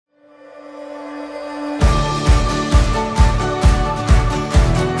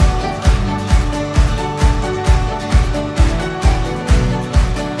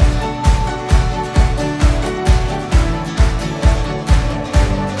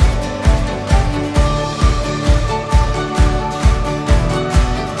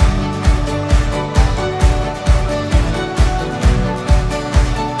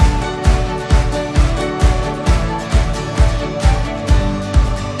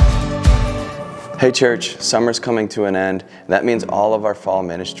Hey church, summer's coming to an end. That means all of our fall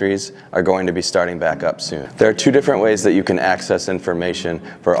ministries are going to be starting back up soon. There are two different ways that you can access information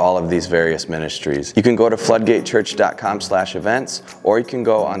for all of these various ministries. You can go to floodgatechurch.com/events, or you can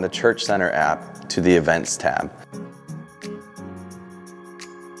go on the Church Center app to the Events tab.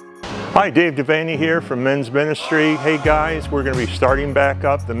 Hi, Dave Devaney here from Men's Ministry. Hey guys, we're going to be starting back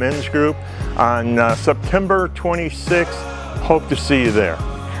up the men's group on September 26th. Hope to see you there.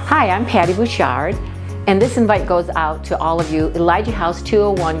 Hi, I'm Patty Bouchard, and this invite goes out to all of you Elijah House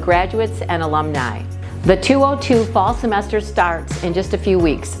 201 graduates and alumni. The 202 fall semester starts in just a few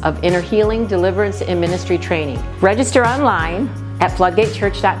weeks of inner healing, deliverance, and ministry training. Register online at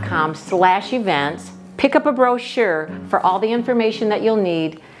floodgatechurch.com/events. Pick up a brochure for all the information that you'll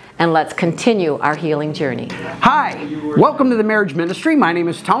need, and let's continue our healing journey. Hi, welcome to the Marriage Ministry. My name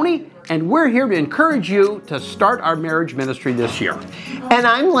is Tony, and we're here to encourage you to start our marriage ministry this year. And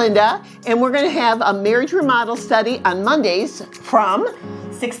I'm Linda, and we're going to have a marriage remodel study on Mondays from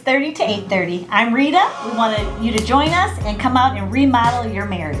 6:30 to 8:30. I'm Rita. We want you to join us and come out and remodel your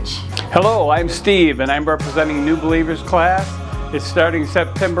marriage. Hello, I'm Steve, and I'm representing New Believers class. It's starting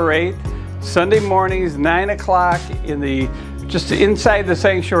September 8th, Sunday mornings, 9 o'clock just inside the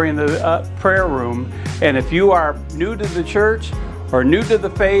sanctuary in the prayer room. And if you are new to the church or new to the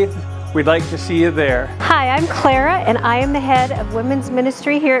faith, we'd like to see you there. Hi, I'm Clara, and I am the head of Women's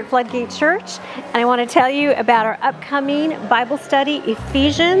Ministry here at Floodgate Church. And I want to tell you about our upcoming Bible study,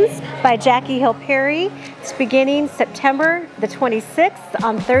 Ephesians, by Jackie Hill Perry. It's beginning September the 26th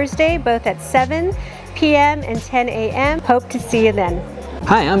on Thursday, both at 7 p.m. and 10 a.m. Hope to see you then.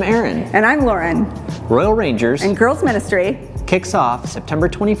 Hi, I'm Aaron. And I'm Lauren. Royal Rangers and Girls Ministry kicks off September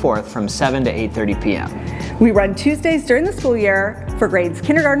 24th from 7 to 8:30 p.m. We run Tuesdays during the school year for grades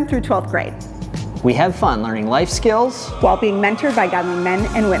kindergarten through 12th grade. We have fun learning life skills while being mentored by godly men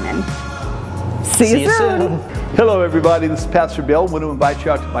and women. See you soon. Hello everybody, this is Pastor Bill. I want to invite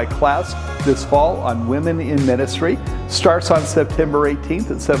you out to my class this fall on Women in Ministry. Starts on September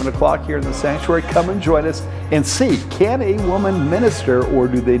 18th at 7 o'clock here in the sanctuary. Come and join us and see, can a woman minister, or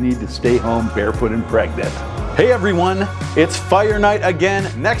do they need to stay home barefoot and pregnant? Hey everyone, it's Fire Night again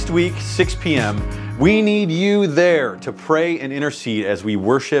next week, 6 p.m. We need you there to pray and intercede as we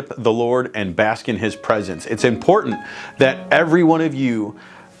worship the Lord and bask in His presence. It's important that every one of you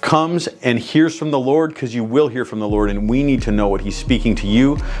comes and hears from the Lord, because you will hear from the Lord, and we need to know what He's speaking to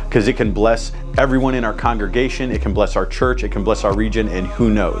you, because it can bless everyone in our congregation, it can bless our church, it can bless our region, and who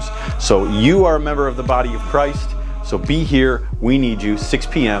knows. So you are a member of the body of Christ, so be here. We need you, 6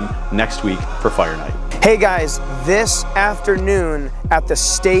 p.m. next week for Fire Night. Hey guys, this afternoon at the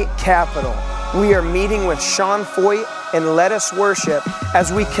state capitol, we are meeting with Sean Foyt and Let Us Worship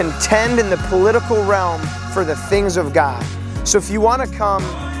as we contend in the political realm for the things of God. So if you want to come,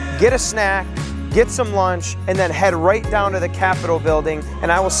 get a snack, get some lunch, and then head right down to the Capitol building,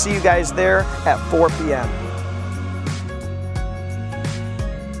 and I will see you guys there at 4 p.m.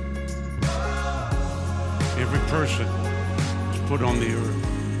 Every person is put on the earth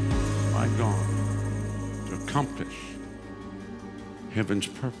by God to accomplish heaven's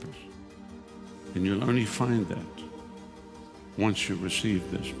purpose. And you'll only find that once you receive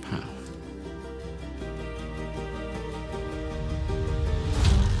this power.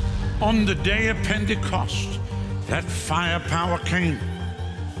 On the day of Pentecost, that firepower came.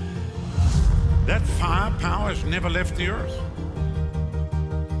 That firepower has never left the earth.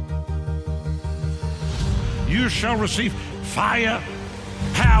 You shall receive fire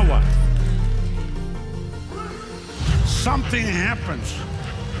power. Something happens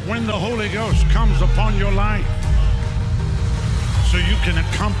when the Holy Ghost comes upon your life, so you can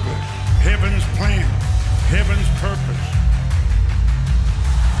accomplish heaven's plan, heaven's purpose.